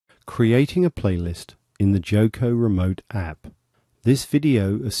Creating a playlist in the Joko Remote app. This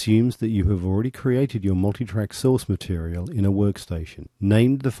video assumes that you have already created your multitrack source material in a workstation,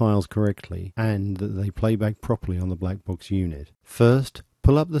 named the files correctly, and that they play back properly on the black box unit. First,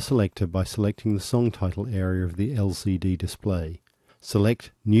 pull up the selector by selecting the song title area of the LCD display.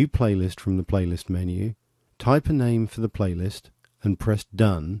 Select New Playlist from the Playlist menu, type a name for the playlist, and press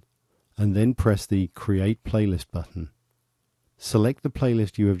Done, and then press the Create Playlist button. Select the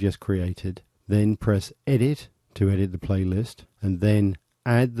playlist you have just created, then press Edit to edit the playlist, and then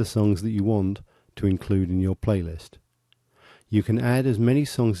add the songs that you want to include in your playlist. You can add as many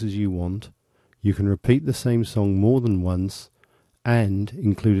songs as you want, you can repeat the same song more than once, and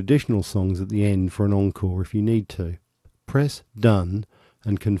include additional songs at the end for an encore if you need to. Press Done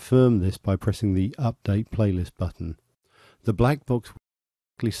and confirm this by pressing the Update Playlist button. The black box will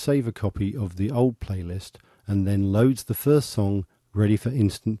automatically save a copy of the old playlist and then loads the first song ready for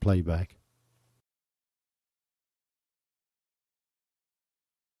instant playback.